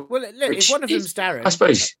 Well, look, if one of them's Darren, I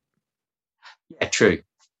suppose. Yeah, true.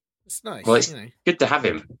 It's nice. Well, it's good to have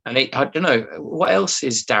him. And I don't know, what else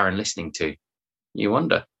is Darren listening to? You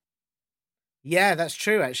wonder. Yeah, that's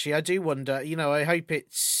true. Actually, I do wonder. I hope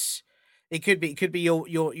It could be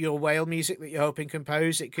your whale music that you're helping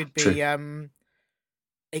compose. It could True. be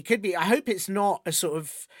it could be. I hope it's not a sort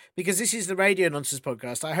of, because this is the Radio Nonsense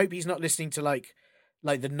podcast. I hope he's not listening to like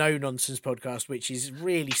the No Nonsense podcast, which is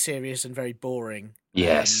really serious and very boring.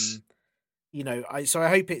 Yes. So I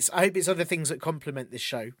hope it's other things that complement this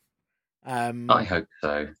show. I hope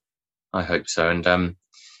so. And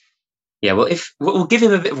yeah, well, if we'll give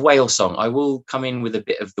him a bit of whale song, I will come in with a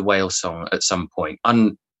bit of the whale song at some point.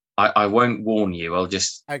 I won't warn you. I'll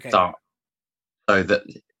just start so that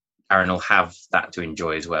Aaron will have that to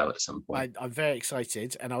enjoy as well at some point. I'm very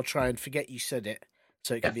excited, and I'll try and forget you said it,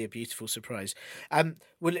 so it can be a beautiful surprise. Well,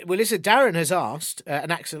 listen, Darren has asked, an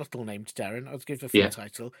axolotl named Darren. I'll give the full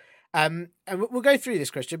title. And we'll go through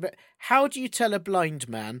this question, but how do you tell a blind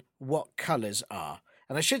man what colours are?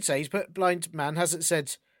 And I should say, he's put blind man, hasn't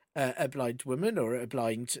said a blind woman or a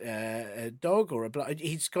blind dog or a blind.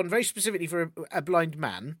 He's gone very specifically for a blind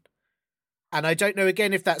man. And I don't know,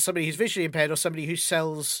 again, if that's somebody who's visually impaired or somebody who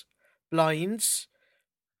sells blinds.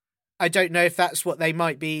 I don't know if that's what they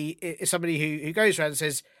might be. Somebody who goes around and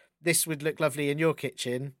says, this would look lovely in your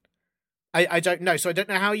kitchen. I don't know. So I don't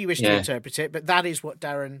know how you wish to interpret it, but that is what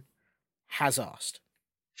Darren has asked.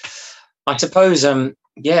 I suppose,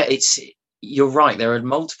 you're right. There are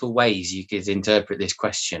multiple ways you could interpret this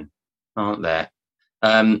question, aren't there?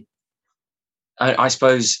 I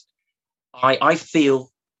suppose I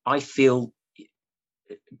feel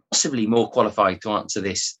possibly more qualified to answer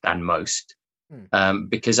this than most,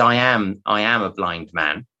 because I am a blind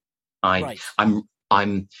man.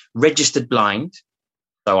 I'm registered blind,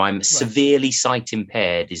 so I'm severely sight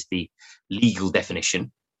impaired is the legal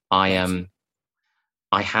definition. I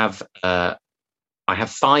have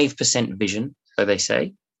 5% vision, so they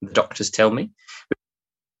say. The doctors tell me,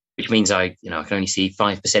 which means I can only see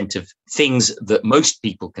 5% of things that most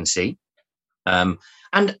people can see, and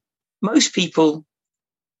most people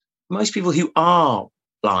who are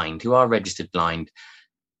blind, who are registered blind,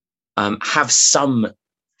 have some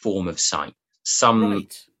form of sight, some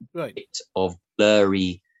bit of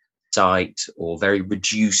blurry sight or very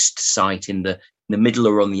reduced sight in the middle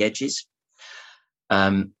or on the edges.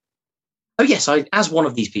 Oh yes, as one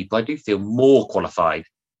of these people, I do feel more qualified.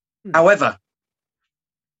 However,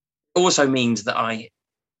 it also means that I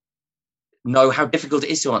know how difficult it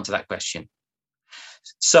is to answer that question.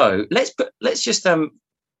 So let's just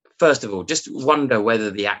first of all just wonder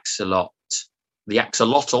whether the axolotl,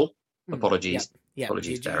 apologies,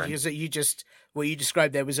 Darren. You just what you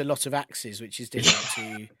described there was a lot of axes, which is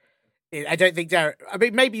different to. I don't think Darren. I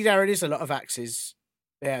mean, maybe Darren is a lot of axes.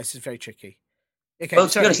 Yeah, this is very tricky. Okay, well,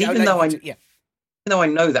 to be honest, even though I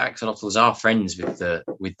know that axolotls are friends with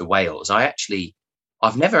the whales,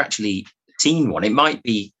 I've never actually seen one. It might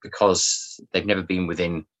be because they've never been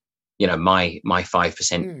within, my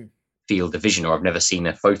 5% field of vision, or I've never seen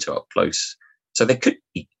a photo up close. So there could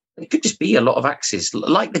just be a lot of axes,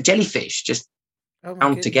 like the jellyfish, just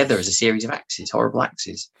bound together as a series of axes, horrible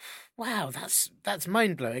axes. Wow, that's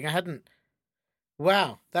mind blowing. I hadn't.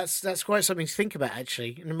 Wow, that's quite something to think about,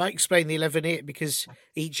 actually. And it might explain the 11 ear, because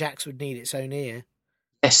each axe would need its own ear.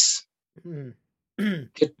 Yes. Yeah,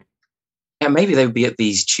 maybe they would be at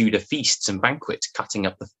these Tudor feasts and banquets, cutting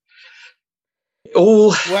up It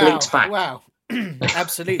all links back. Wow.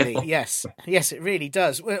 Absolutely. Yes, it really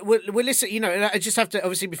does. Well, listen, I just have to,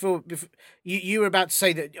 obviously, before you were about to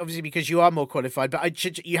say that, obviously, because you are more qualified,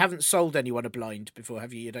 but you haven't sold anyone a blind before,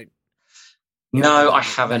 have you? You don't. No, I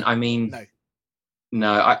haven't. I mean,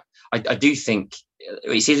 no, I do think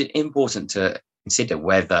it's important to consider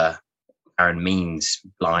whether Aaron means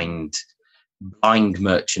blind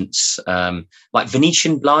merchants, like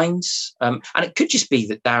Venetian blinds, and it could just be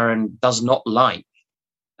that Darren does not like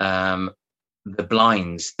the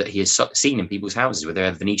blinds that he has seen in people's houses, whether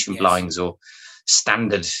they're Venetian blinds or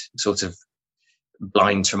standard sort of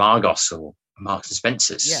blinds from Argos or Marks and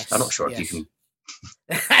Spencer's. Yes, I'm not sure if you can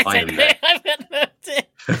buy them there.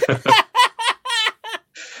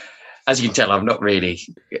 As you can tell, I've not really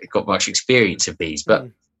got much experience of these, but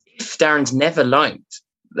if Darren's never liked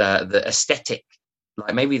the aesthetic,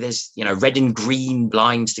 like maybe there's red and green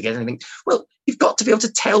blinds together, and I think, well, you've got to be able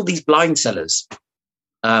to tell these blind sellers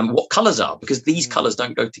what colours are, because these colours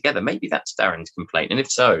don't go together. Maybe that's Darren's complaint, and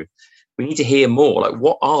if so, we need to hear more. Like,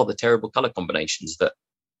 what are the terrible colour combinations that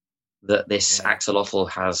this axolotl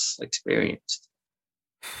has experienced?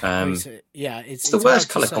 It's the worst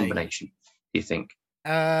colour combination, do you think?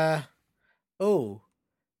 I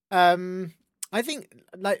think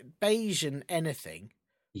like beige and anything,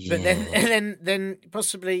 but then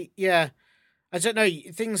possibly, I don't know,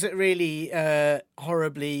 things that really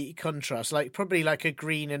horribly contrast, like probably like a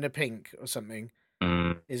green and a pink or something.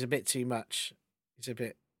 is a bit too much. It's a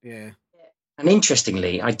bit, yeah. And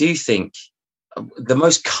interestingly, I do think the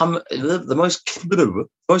most common.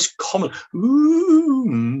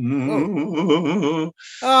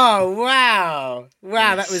 Oh wow,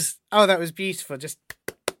 wow! Yes. That was beautiful. Just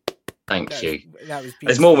Thank you. That was beautiful.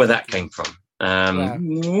 There's more where that came from. Wow.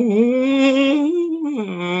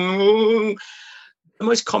 The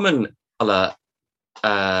most common color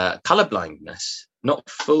blindness, not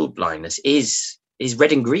full blindness, is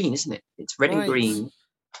red and green, isn't it? It's red and green.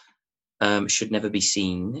 Should never be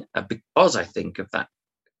seen because I think of that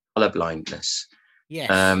color blindness. Yes.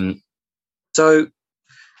 So,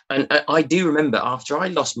 and I do remember after I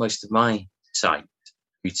lost most of my sight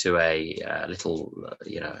due to a little,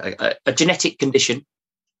 a genetic condition.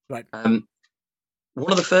 Right. One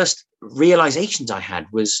of the first realizations I had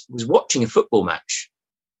was watching a football match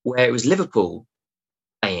where it was Liverpool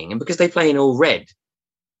playing, and because they play in all red,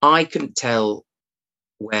 I couldn't tell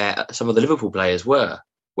where some of the Liverpool players were,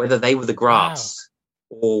 whether they were the grass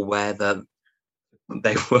or whether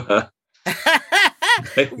they were.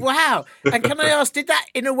 Wow. And can I ask, did that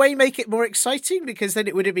in a way make it more exciting? Because then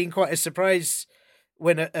it would have been quite a surprise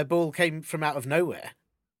when a ball came from out of nowhere.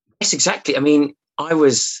 Yes, exactly. I mean, I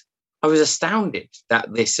was astounded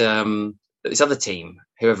that this other team,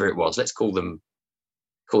 whoever it was, let's call them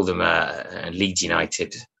Leeds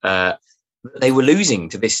United, they were losing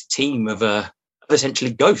to this team of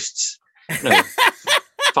essentially ghosts,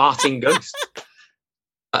 farting ghosts.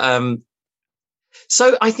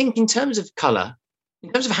 So I think in terms of colour,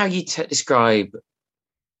 in terms of how you describe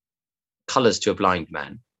colours to a blind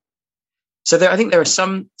man, so I think there are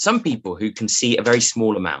some people who can see a very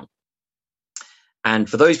small amount. And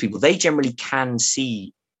for those people, they generally can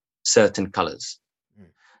see certain colours.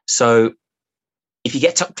 So if you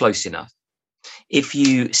get up close enough, if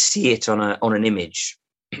you see it on an image,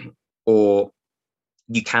 or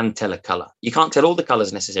you can tell a colour. You can't tell all the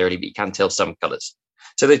colours necessarily, but you can tell some colours.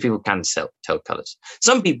 So those people can tell colours.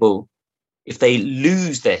 Some people, if they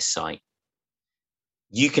lose their sight,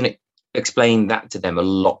 you can explain that to them a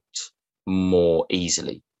lot more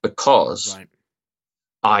easily, because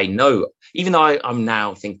I know, even though I'm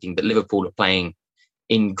now thinking that Liverpool are playing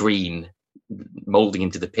in green, moulding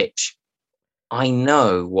into the pitch, I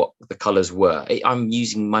know what the colours were. I'm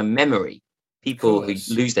using my memory. People who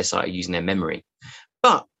lose their sight are using their memory.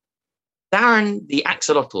 But Darren, the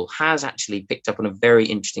axolotl, has actually picked up on a very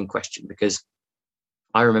interesting question, because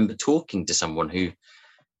I remember talking to someone who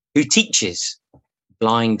teaches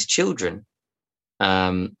blind children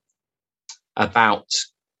about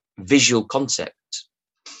visual concepts.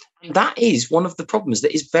 And that is one of the problems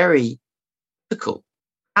that is very difficult.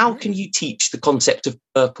 How can you teach the concept of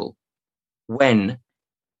purple when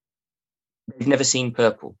they've never seen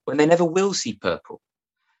purple, when they never will see purple?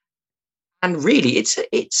 And really, it's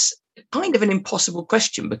kind of an impossible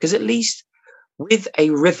question, because at least with a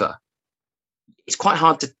river, it's quite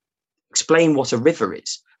hard to explain what a river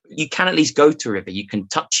is. You can at least go to a river, you can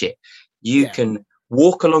touch it, you can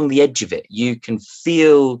walk along the edge of it, you can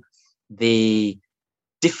feel the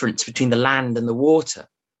difference between the land and the water.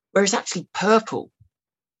 Whereas actually purple,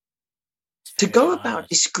 to go about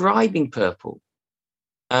describing purple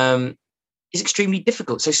is extremely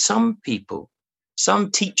difficult. So some people,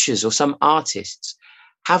 some teachers or some artists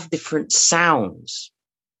have different sounds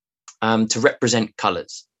to represent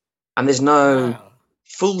colours. And there's no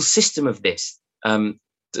full system of this that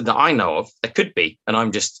I know of. There could be, and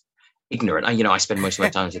I'm just ignorant. I spend most of my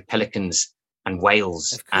time with pelicans and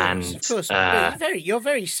whales. Of course. You're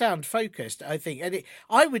very sound focused, I think. And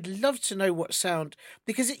I would love to know what sound,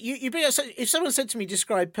 because you bring up, if someone said to me,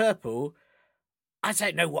 describe purple, I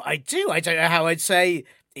don't know what I'd do. I don't know how I'd say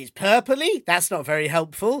it's purpley. That's not very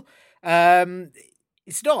helpful.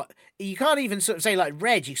 It's not. You can't even sort of say like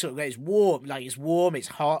red. You sort of go, it's warm, it's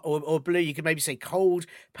hot, or blue. You can maybe say cold.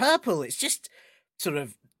 Purple, it's just sort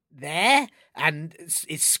of there, and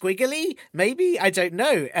it's squiggly. Maybe, I don't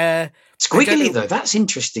know. Squiggly though, that's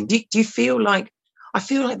interesting. Do you feel like? I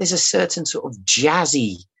feel like there's a certain sort of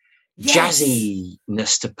jazziness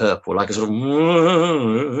to purple, like a sort of and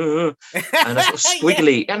a sort of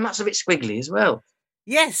squiggly, and that's a bit squiggly as well.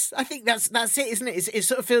 Yes, I think that's it, isn't it? It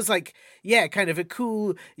sort of feels like, kind of a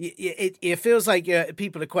cool. It feels like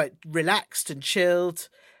people are quite relaxed and chilled,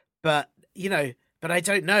 but I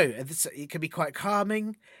don't know. It can be quite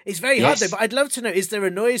calming. It's very hard though. But I'd love to know: is there a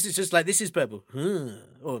noise that's just like, this is purple,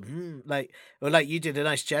 or like you did a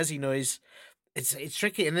nice jazzy noise? It's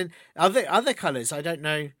tricky. And then other colours, I don't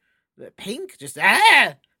know. Pink, just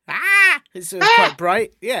it's sort of quite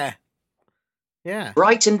bright. Yeah.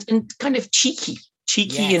 Bright and kind of cheeky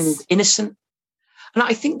yes. and innocent. And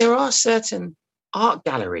I think there are certain art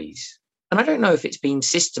galleries, and I don't know if it's been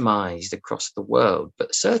systemized across the world,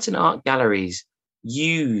 but certain art galleries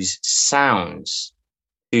use sounds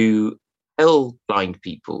to tell blind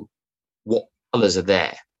people what colors are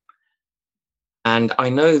there. And I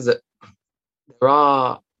know that there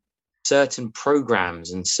are certain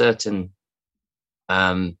programs and certain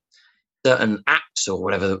apps or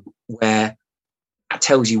whatever where that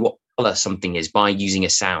tells you what color something is by using a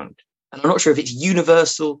sound. And I'm not sure if it's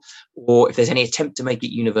universal or if there's any attempt to make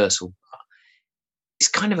it universal. It's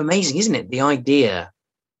kind of amazing, isn't it? The idea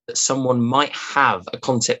that someone might have a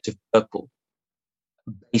concept of purple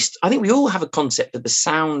based. I think we all have a concept of the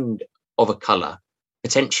sound of a color,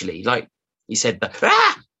 potentially. Like you said,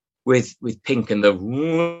 with pink and the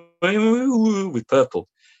with purple.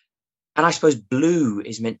 And I suppose blue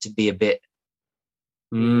is meant to be a bit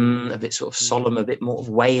sort of solemn, a bit more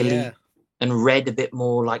waily, and red a bit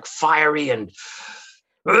more like fiery and.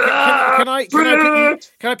 Can I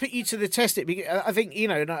put you to the test? I think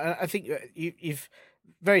I think you've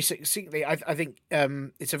very succinctly. I think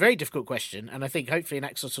it's a very difficult question, and I think hopefully an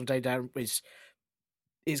Axel Day down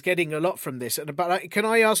is getting a lot from this. But can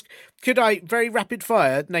I ask? Could I very rapid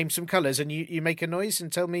fire name some colours and you make a noise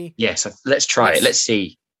and tell me? Yes, let's try it. Let's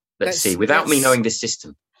see. Without me knowing the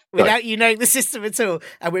system. Without you knowing the system at all,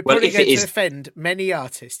 and we're probably going to offend many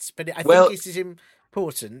artists, but I think this is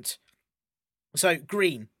important. So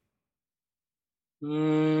green.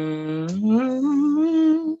 Oh,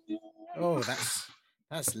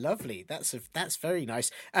 that's lovely. That's very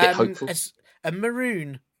nice. As a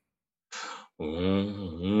maroon.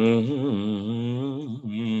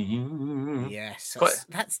 Yes,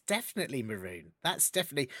 that's definitely maroon. That's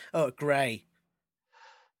definitely grey.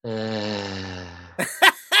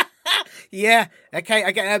 Yeah. Okay.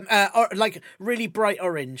 I get like really bright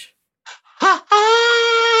orange.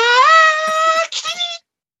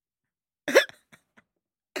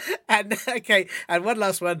 And one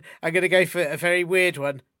last one. I'm going to go for a very weird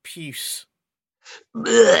one. Puce.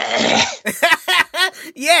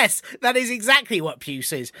 Yes, that is exactly what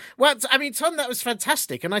puce is. Well, I mean, Tom, that was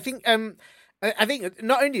fantastic, and I think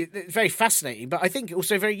not only very fascinating, but I think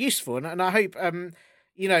also very useful, and I hope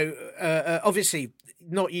obviously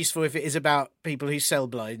not useful if it is about people who sell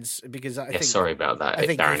blinds, because I think. Sorry about that,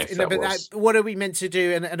 Darren. What are we meant to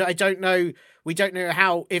do? And I don't know. We don't know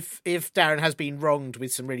how if Darren has been wronged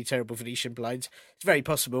with some really terrible Venetian blinds. It's very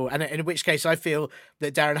possible, and in which case I feel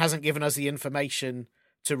that Darren hasn't given us the information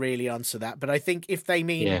to really answer that. But I think if they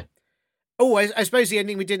mean. Yeah. Oh, I suppose the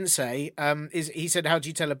ending we didn't say is he said, "How do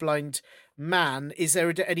you tell a blind man?" Is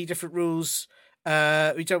there any different rules?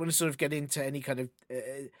 We don't want to sort of get into any kind of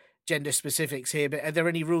gender specifics here, but are there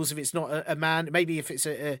any rules if it's not a man? Maybe if it's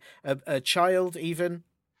a child, even.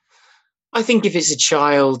 I think if it's a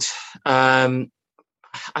child, I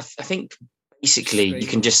think basically you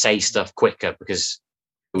can just say stuff quicker because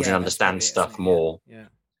children understand stuff more. Yeah.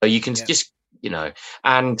 So you can just,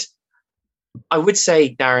 and I would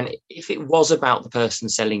say, Darren, if it was about the person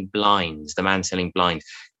selling blinds, the man selling blinds,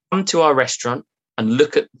 come to our restaurant and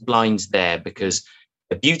look at the blinds there because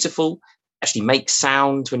they're beautiful, actually make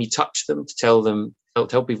sounds when you touch them to tell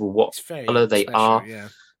people what colour they are. Yeah.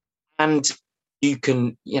 And you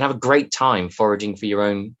can have a great time foraging for your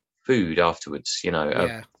own food afterwards,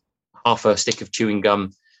 half a stick of chewing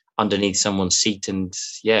gum underneath someone's seat and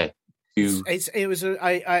it's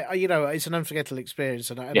an unforgettable experience,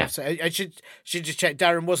 and I should just check.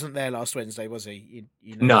 Darren wasn't there last Wednesday, was he?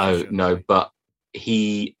 No, but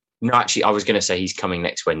actually, I was going to say he's coming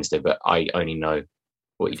next Wednesday, but I only know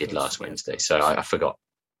what he did last Wednesday, so I forgot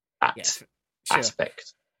that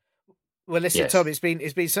aspect. Well, listen, Tom, it's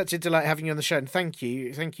been such a delight having you on the show, and thank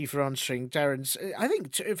you for answering Darren's, I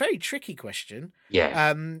think, a very tricky question.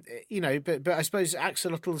 Yeah. But I suppose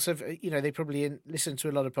axolotls have, they probably listen to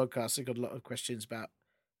a lot of podcasts. They've got a lot of questions about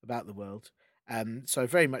the world. So I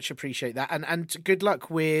very much appreciate that, and good luck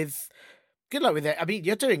with it. I mean,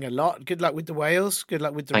 you're doing a lot. Good luck with the whales. Good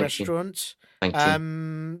luck with the restaurant. Thank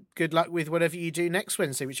you. Good luck with whatever you do next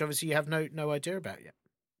Wednesday, which obviously you have no idea about yet.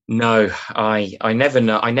 No, I never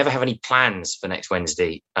know. I never have any plans for next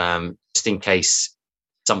Wednesday, just in case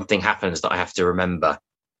something happens that I have to remember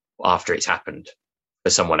after it's happened for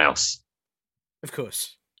someone else. Of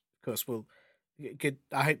course. Well, good.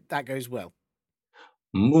 I hope that goes well.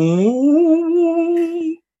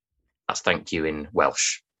 That's thank you in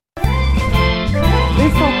Welsh.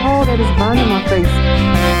 It's so cold that it's burning my face.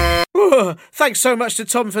 Thanks so much to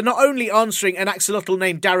Tom for not only answering an axolotl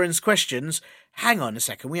named Darren's questions, hang on a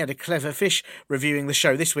second, we had a clever fish reviewing the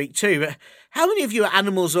show this week too, but how many of you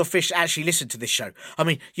animals or fish actually listen to this show? I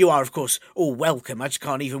mean, you are, of course, all welcome. I just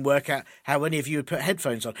can't even work out how many of you would put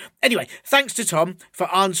headphones on. Anyway, thanks to Tom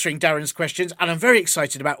for answering Darren's questions, and I'm very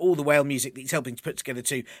excited about all the whale music that he's helping to put together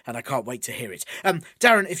too, and I can't wait to hear it.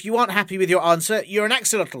 Darren, if you aren't happy with your answer, you're an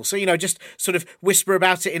axolotl, so, just sort of whisper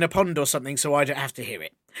about it in a pond or something so I don't have to hear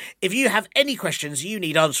it. If you have any questions you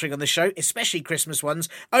need answering on the show, especially Christmas ones,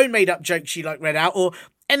 own made-up jokes you like read out, or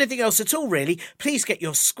anything else at all really, please get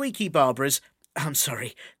your squeaky grown-ups,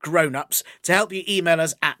 to help you email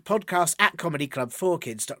us at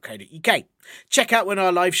podcast@comedyclub4kids.co.uk. Check out when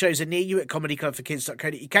our live shows are near you at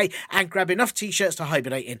comedyclubforkids.co.uk and grab enough t-shirts to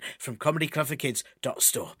hibernate in from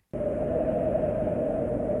comedyclubforkids.store.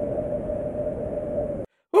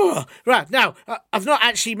 Oh, right, now, I've not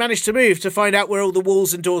actually managed to move to find out where all the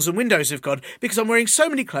walls and doors and windows have gone because I'm wearing so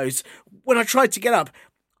many clothes. When I tried to get up,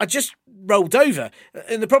 I just rolled over.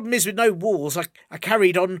 And the problem is with no walls, I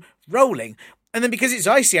carried on rolling. And then because it's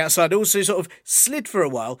icy outside, I also sort of slid for a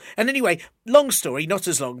while. And anyway, long story, not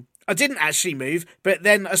as long. I didn't actually move, but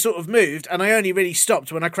then I sort of moved and I only really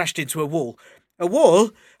stopped when I crashed into a wall. A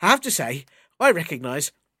wall, I have to say, I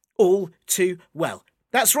recognise all too well.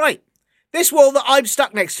 That's right. This wall that I'm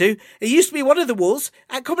stuck next to, it used to be one of the walls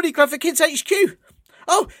at Comedy Club for Kids HQ.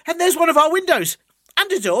 Oh, and there's one of our windows. And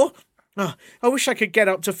a door. Oh, I wish I could get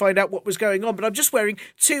up to find out what was going on, but I'm just wearing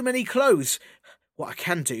too many clothes. What I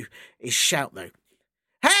can do is shout, though.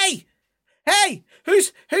 Hey! Hey!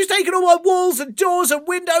 Who's taken all my walls and doors and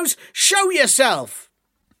windows? Show yourself!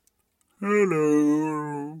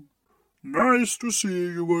 Hello. Nice to see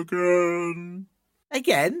you again.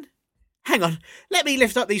 Again? Hang on, let me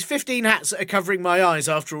lift up these 15 hats that are covering my eyes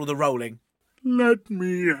after all the rolling. Let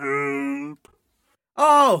me help.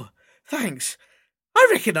 Oh, thanks. I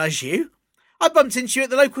recognise you. I bumped into you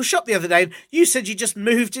at the local shop the other day and you said you just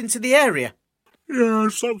moved into the area.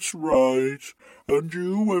 Yes, that's right. And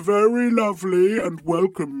you were very lovely and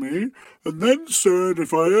welcomed me, and then said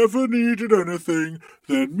if I ever needed anything,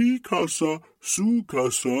 then mi casa, su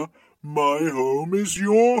casa, my home is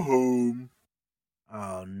your home.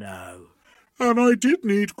 Oh, no. And I did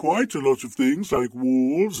need quite a lot of things like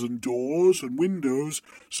walls and doors and windows,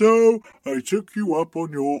 so I took you up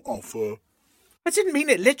on your offer. I didn't mean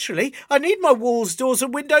it literally. I need my walls, doors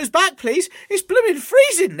and windows back, please. It's blooming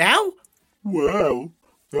freezing now. Well,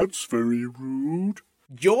 that's very rude.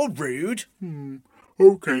 You're rude.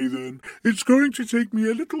 OK then. It's going to take me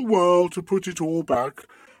a little while to put it all back.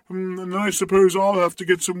 And I suppose I'll have to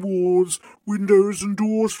get some walls, windows and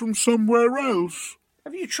doors from somewhere else.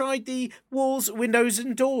 Have you tried the walls, windows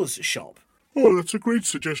and doors shop? Oh, that's a great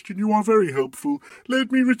suggestion. You are very helpful.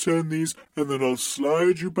 Let me return these, and then I'll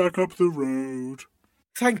slide you back up the road.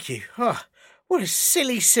 Thank you. Oh, what a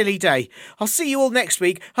silly, silly day. I'll see you all next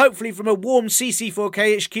week, hopefully from a warm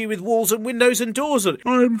CC4K HQ with walls and windows and doors on it.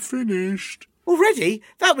 I'm finished. Already?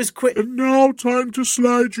 That was quick. And now time to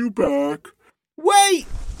slide you back. Wait!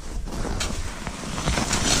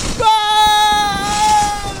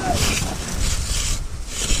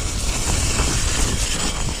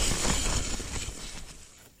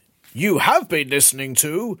 You have been listening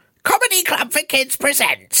to Comedy Club for Kids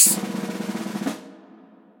presents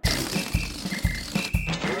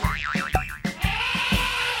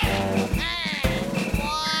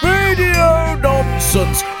Radio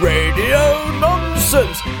Nonsense, Radio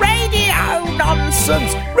Nonsense, Radio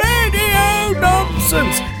Nonsense, Radio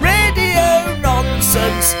Nonsense, Radio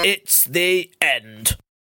Nonsense. It's the end.